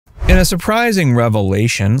In a surprising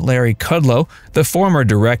revelation, Larry Kudlow, the former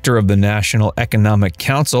director of the National Economic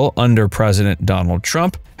Council under President Donald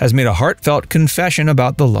Trump, has made a heartfelt confession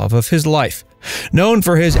about the love of his life. Known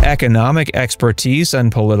for his economic expertise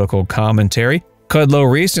and political commentary, Kudlow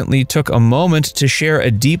recently took a moment to share a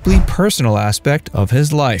deeply personal aspect of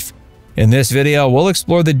his life. In this video, we'll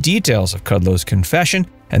explore the details of Kudlow's confession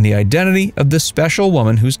and the identity of the special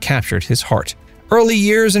woman who's captured his heart. Early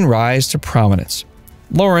years and rise to prominence.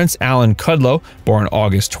 Lawrence Allen Kudlow, born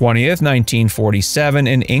August 20, 1947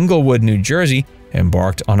 in Englewood, New Jersey,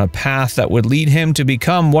 embarked on a path that would lead him to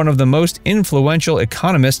become one of the most influential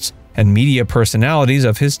economists and media personalities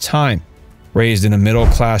of his time. Raised in a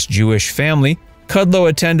middle-class Jewish family, Kudlow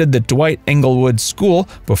attended the Dwight Englewood School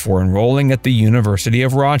before enrolling at the University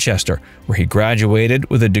of Rochester, where he graduated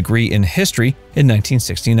with a degree in history in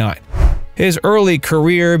 1969. His early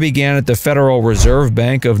career began at the Federal Reserve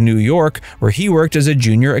Bank of New York, where he worked as a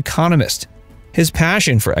junior economist. His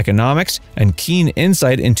passion for economics and keen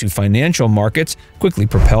insight into financial markets quickly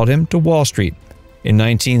propelled him to Wall Street. In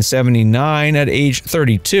 1979, at age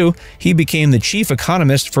 32, he became the chief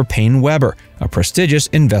economist for Paine Webber, a prestigious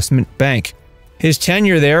investment bank. His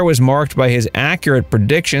tenure there was marked by his accurate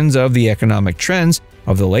predictions of the economic trends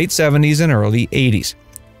of the late 70s and early 80s.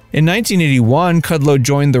 In 1981, Kudlow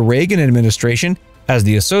joined the Reagan administration as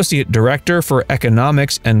the Associate Director for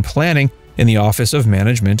Economics and Planning in the Office of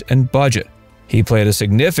Management and Budget. He played a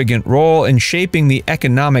significant role in shaping the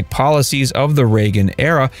economic policies of the Reagan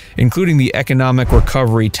era, including the Economic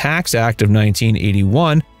Recovery Tax Act of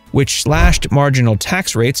 1981, which slashed marginal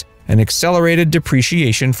tax rates and accelerated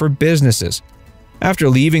depreciation for businesses. After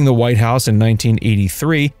leaving the White House in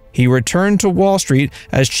 1983, he returned to Wall Street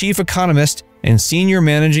as chief economist and senior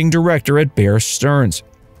managing director at Bear Stearns.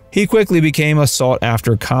 He quickly became a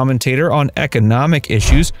sought-after commentator on economic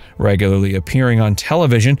issues, regularly appearing on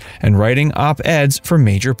television and writing op-eds for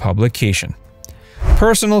major publication.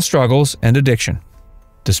 Personal struggles and addiction.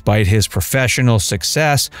 Despite his professional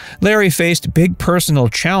success, Larry faced big personal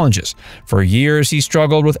challenges. For years, he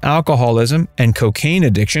struggled with alcoholism and cocaine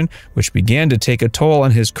addiction, which began to take a toll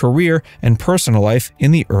on his career and personal life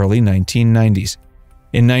in the early 1990s.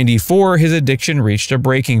 In '94, his addiction reached a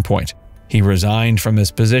breaking point. He resigned from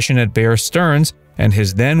his position at Bear Stearns, and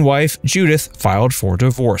his then-wife, Judith, filed for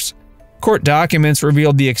divorce. Court documents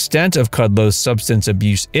revealed the extent of Kudlow's substance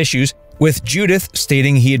abuse issues, with Judith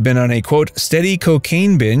stating he had been on a, quote, steady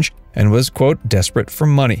cocaine binge and was, quote, desperate for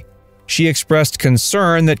money. She expressed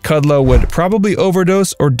concern that Kudlow would probably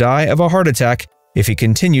overdose or die of a heart attack if he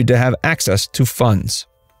continued to have access to funds.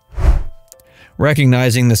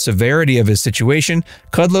 Recognizing the severity of his situation,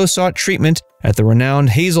 Kudlow sought treatment at the renowned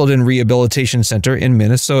Hazelden Rehabilitation Center in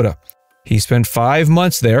Minnesota. He spent 5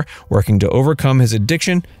 months there working to overcome his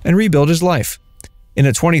addiction and rebuild his life. In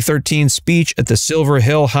a 2013 speech at the Silver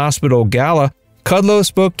Hill Hospital Gala, Kudlow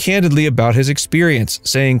spoke candidly about his experience,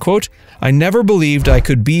 saying, quote, "I never believed I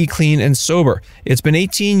could be clean and sober. It's been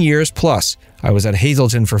 18 years plus. I was at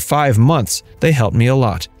Hazelden for 5 months. They helped me a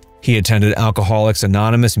lot." He attended Alcoholics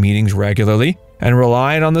Anonymous meetings regularly and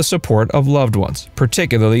relied on the support of loved ones,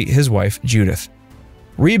 particularly his wife Judith.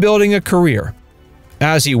 Rebuilding a career.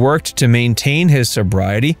 As he worked to maintain his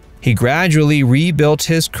sobriety, he gradually rebuilt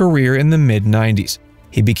his career in the mid-90s.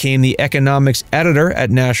 He became the economics editor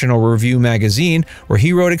at National Review magazine, where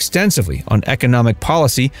he wrote extensively on economic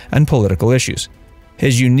policy and political issues.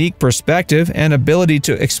 His unique perspective and ability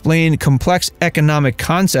to explain complex economic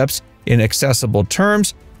concepts in accessible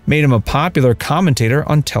terms made him a popular commentator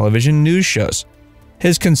on television news shows.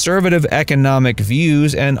 His conservative economic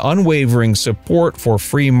views and unwavering support for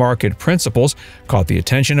free market principles caught the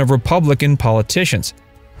attention of Republican politicians.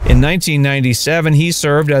 In 1997, he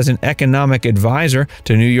served as an economic advisor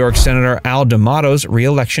to New York Senator Al D'Amato's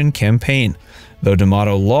re-election campaign. Though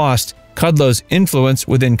D'Amato lost, Kudlow's influence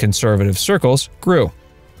within conservative circles grew.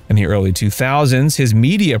 In the early 2000s, his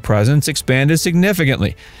media presence expanded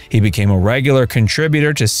significantly. He became a regular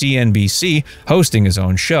contributor to CNBC, hosting his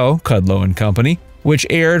own show, Kudlow and Company, which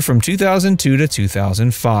aired from 2002 to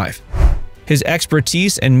 2005. His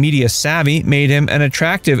expertise and media savvy made him an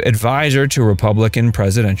attractive advisor to Republican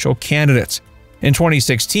presidential candidates. In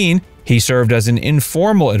 2016, he served as an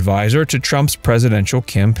informal advisor to Trump's presidential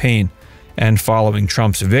campaign. And following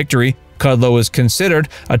Trump's victory, Kudlow was considered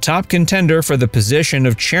a top contender for the position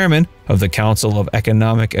of chairman of the Council of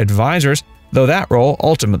Economic Advisors, though that role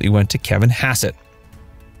ultimately went to Kevin Hassett.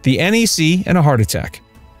 The NEC and a heart attack.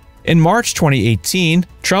 In March 2018,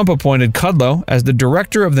 Trump appointed Kudlow as the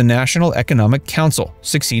director of the National Economic Council,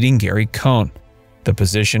 succeeding Gary Cohn. The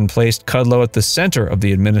position placed Kudlow at the center of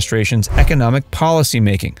the administration's economic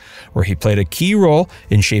policymaking, where he played a key role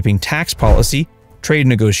in shaping tax policy, trade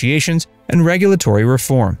negotiations, and regulatory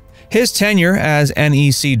reform. His tenure as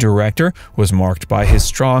NEC director was marked by his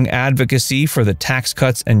strong advocacy for the Tax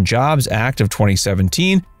Cuts and Jobs Act of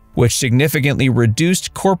 2017, which significantly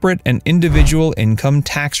reduced corporate and individual income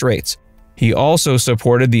tax rates. He also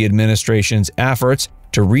supported the administration's efforts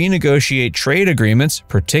to renegotiate trade agreements,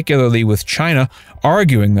 particularly with China,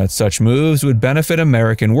 arguing that such moves would benefit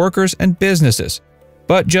American workers and businesses.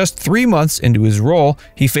 But just 3 months into his role,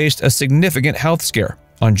 he faced a significant health scare.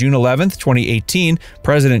 On June 11, 2018,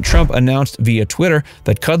 President Trump announced via Twitter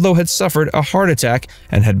that Kudlow had suffered a heart attack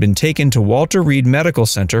and had been taken to Walter Reed Medical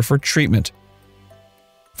Center for treatment.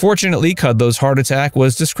 Fortunately, Kudlow's heart attack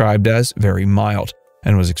was described as very mild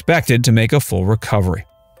and was expected to make a full recovery.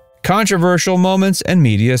 Controversial moments and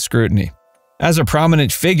media scrutiny. As a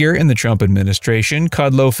prominent figure in the Trump administration,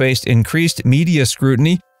 Kudlow faced increased media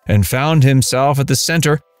scrutiny and found himself at the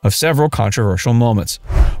center of several controversial moments.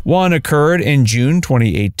 One occurred in June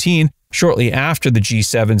 2018, shortly after the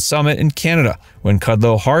G7 summit in Canada, when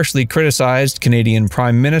Kudlow harshly criticized Canadian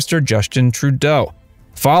Prime Minister Justin Trudeau.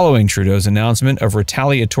 Following Trudeau's announcement of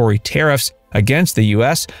retaliatory tariffs against the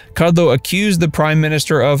U.S., Kudlow accused the Prime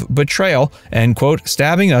Minister of betrayal and, quote,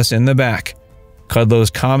 stabbing us in the back. Kudlow's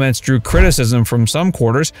comments drew criticism from some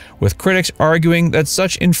quarters, with critics arguing that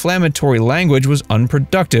such inflammatory language was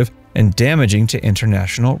unproductive and damaging to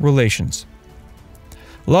international relations.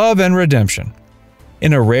 Love and redemption.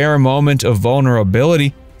 In a rare moment of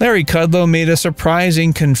vulnerability, Larry Kudlow made a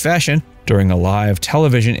surprising confession during a live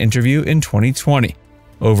television interview in 2020.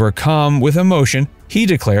 Overcome with emotion, he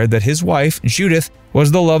declared that his wife, Judith,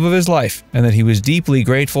 was the love of his life and that he was deeply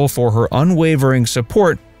grateful for her unwavering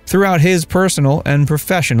support throughout his personal and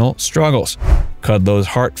professional struggles. Kudlow's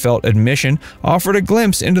heartfelt admission offered a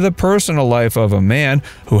glimpse into the personal life of a man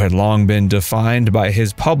who had long been defined by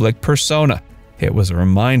his public persona. It was a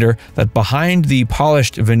reminder that behind the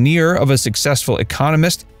polished veneer of a successful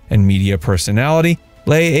economist and media personality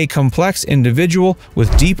lay a complex individual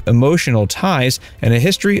with deep emotional ties and a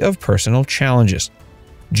history of personal challenges.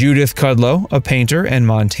 Judith Kudlow, a painter and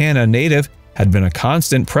Montana native, had been a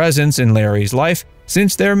constant presence in Larry's life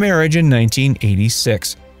since their marriage in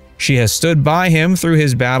 1986. She has stood by him through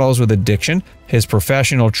his battles with addiction, his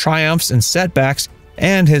professional triumphs and setbacks,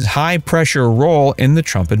 and his high-pressure role in the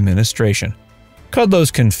Trump administration.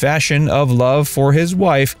 Kudlow's confession of love for his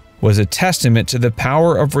wife was a testament to the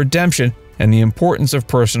power of redemption and the importance of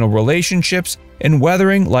personal relationships in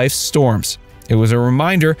weathering life's storms. It was a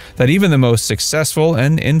reminder that even the most successful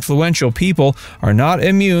and influential people are not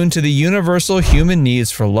immune to the universal human needs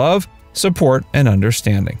for love, support, and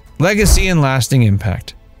understanding. Legacy and lasting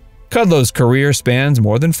impact. Kudlow's career spans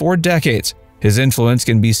more than 4 decades. His influence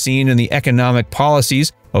can be seen in the economic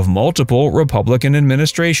policies of multiple Republican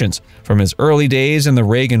administrations, from his early days in the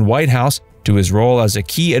Reagan White House to his role as a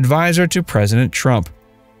key advisor to President Trump.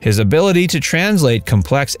 His ability to translate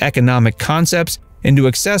complex economic concepts into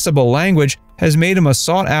accessible language has made him a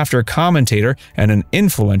sought-after commentator and an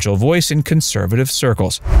influential voice in conservative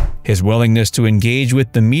circles. His willingness to engage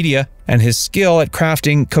with the media and his skill at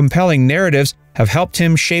crafting compelling narratives have helped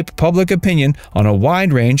him shape public opinion on a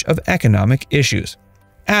wide range of economic issues.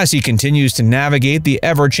 As he continues to navigate the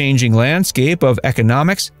ever-changing landscape of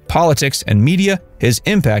economics, politics, and media, his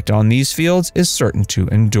impact on these fields is certain to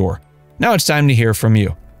endure. Now it's time to hear from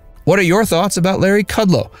you. What are your thoughts about Larry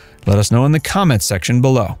Kudlow? Let us know in the comments section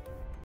below.